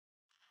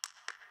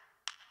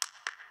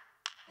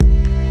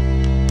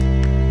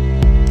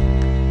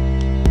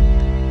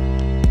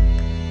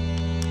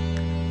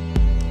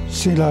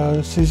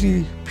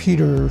C'est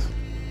Peter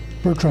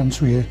Bertrand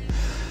suye.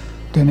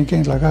 Then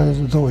again, like I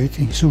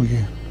zoeti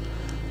suye.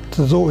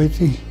 The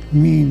zoeti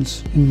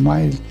means in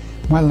my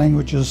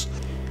languages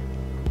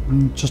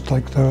just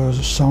like the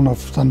sound of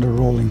thunder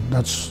rolling.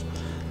 That's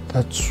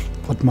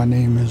what my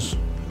name is,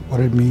 what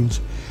it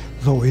means.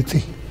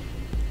 Zoeti.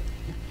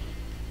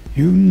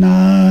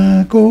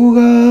 Yuna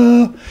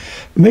goga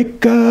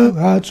meka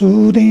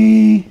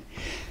atsudi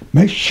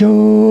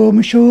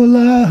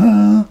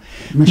Mitschola.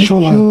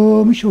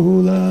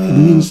 It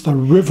means the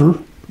river.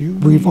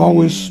 We've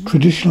always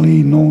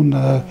traditionally known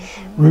the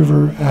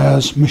river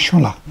as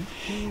Mitschola.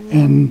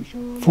 And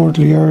Fort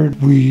Liard,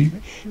 we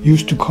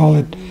used to call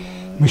it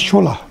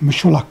Mitschola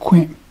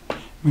Quint.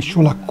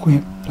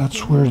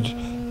 That's where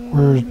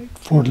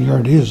Fort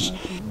Liard is.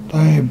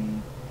 I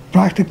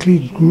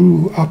practically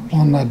grew up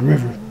on that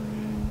river.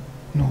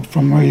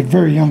 From a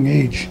very young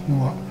age.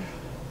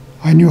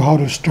 I knew how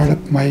to start up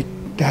my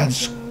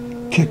dad's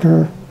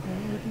kicker,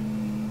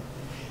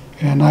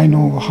 and I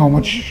know how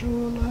much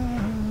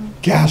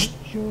gas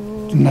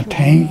in the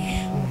tank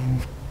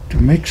to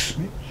mix,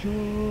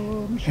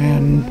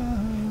 and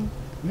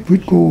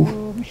we'd go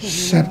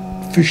set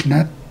fish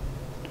net,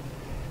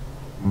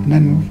 and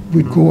then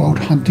we'd go out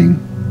hunting,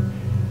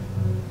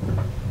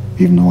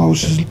 even though I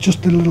was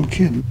just a little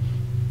kid.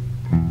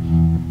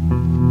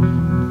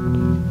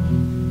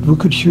 We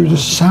could hear the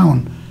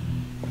sound,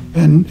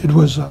 and it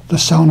was the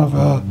sound of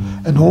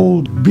an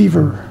old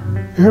beaver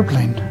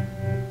airplane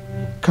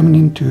coming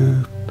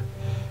into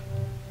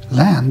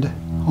land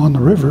on the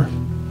river.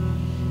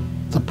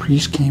 The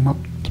priest came up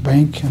the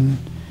bank and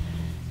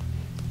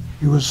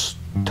he was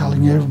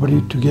telling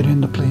everybody to get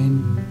in the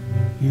plane.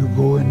 You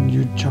go and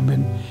you jump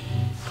in,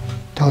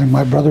 telling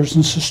my brothers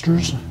and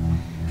sisters.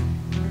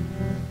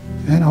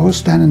 And I was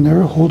standing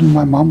there holding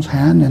my mom's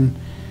hand, and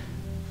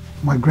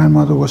my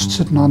grandmother was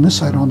sitting on this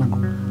side on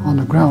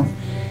the ground,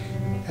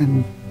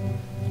 and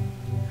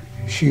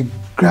she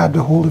grabbed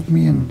a hold of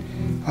me, and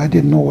I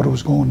didn't know what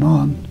was going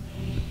on.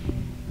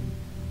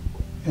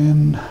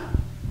 And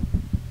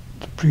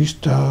the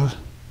priest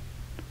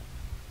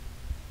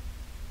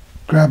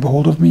grabbed a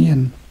hold of me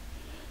and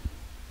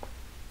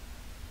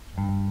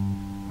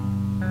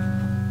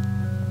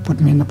put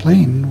me in the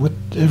plane with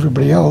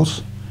everybody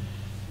else.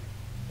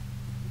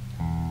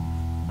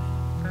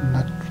 And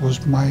that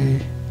was my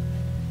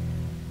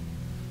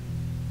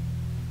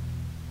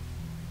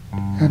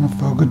kind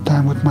of a good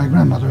time with my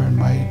grandmother and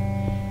my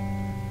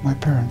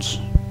parents.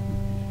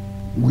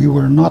 We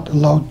were not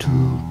allowed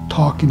to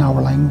talk in our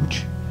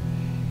language,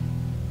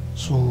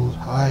 so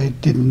I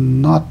did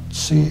not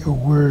say a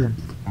word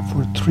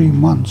for 3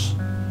 months.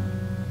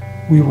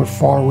 We were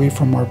far away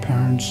from our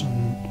parents,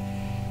 and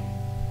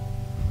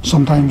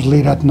sometimes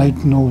late at night,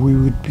 we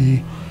would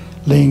be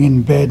laying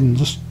in bed and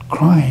just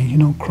crying,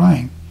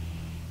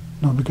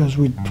 because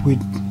we'd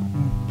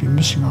be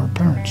missing our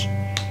parents,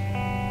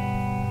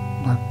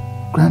 our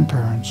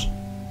grandparents.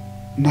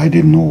 And I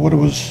didn't know what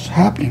was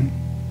happening.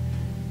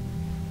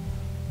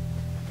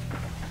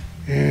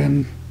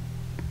 And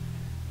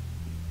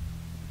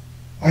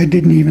I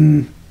didn't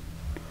even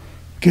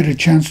get a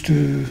chance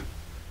to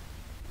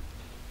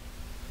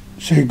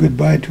say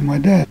goodbye to my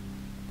dad.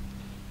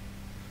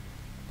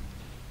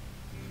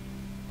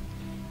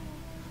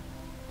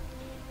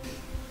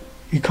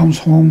 He comes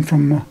home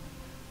from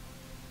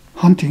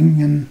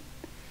hunting, and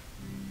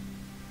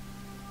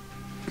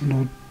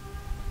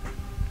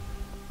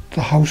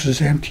the house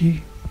is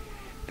empty.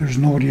 There's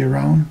nobody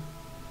around.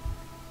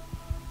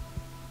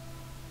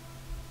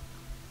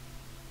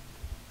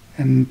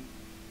 And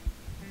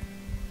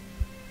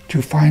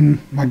to find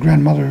my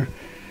grandmother,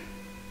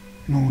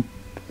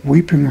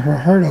 weeping her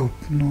heart out,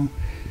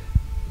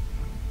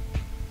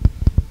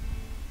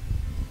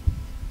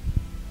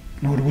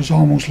 it was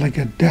almost like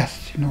a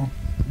death,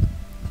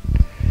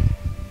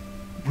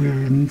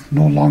 We're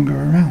no longer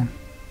around.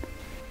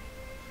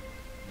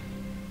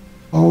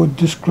 I would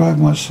describe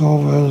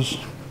myself as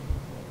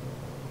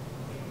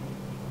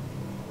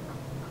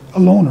a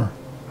loner.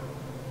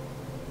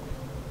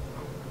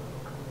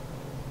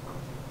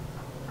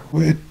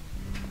 It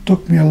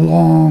took me a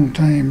long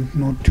time,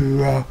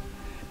 to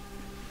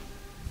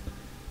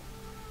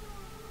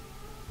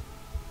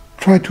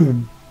try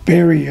to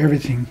bury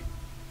everything.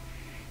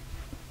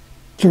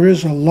 There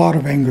is a lot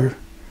of anger.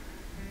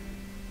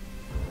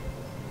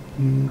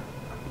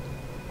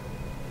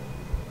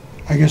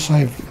 I guess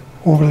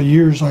over the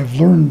years, I've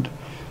learned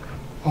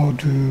how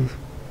to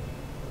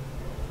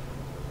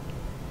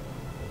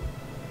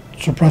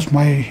suppress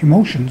my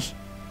emotions.